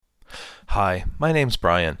Hi, my name's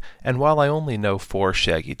Brian, and while I only know 4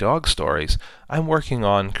 Shaggy Dog stories, I'm working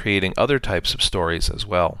on creating other types of stories as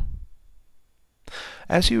well.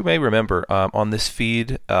 As you may remember, on this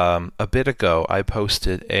feed a bit ago, I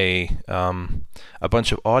posted a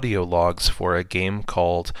bunch of audio logs for a game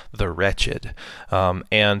called The Wretched,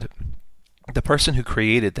 and the person who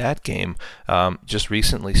created that game just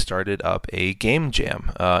recently started up a game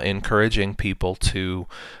jam, encouraging people to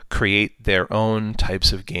create their own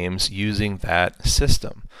types of games using that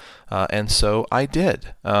system. And so I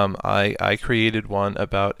did. I created one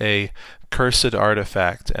about a cursed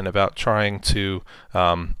artifact and about trying to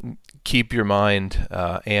keep your mind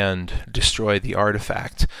and destroy the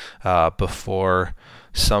artifact before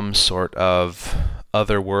some sort of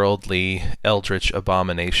otherworldly eldritch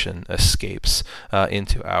abomination escapes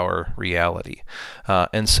into our reality.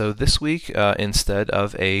 And so this week, instead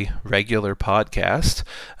of a regular podcast,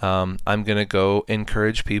 I'm going to go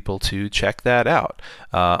encourage people to check that out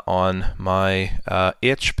on my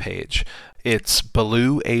itch page. It's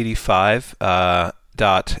baloo85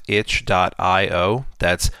 .itch.io.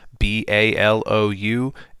 That's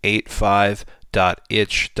BALOU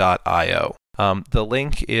 85.itch.io. The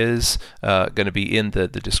link is going to be in the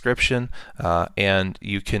description, and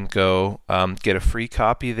you can go get a free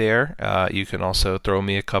copy there. You can also throw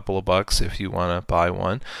me a couple of bucks if you want to buy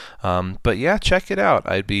one. But yeah, check it out.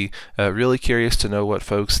 I'd be really curious to know what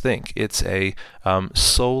folks think. It's a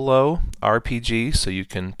solo RPG, so you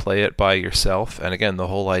can play it by yourself. And again, the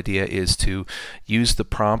whole idea is to use the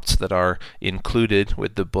prompts that are included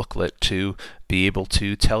with the booklet to be able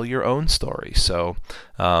to tell your own story. So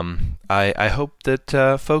I hope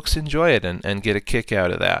that folks enjoy it and get a kick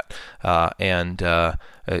out of that. And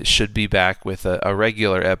should be back with a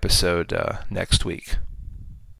regular episode next week.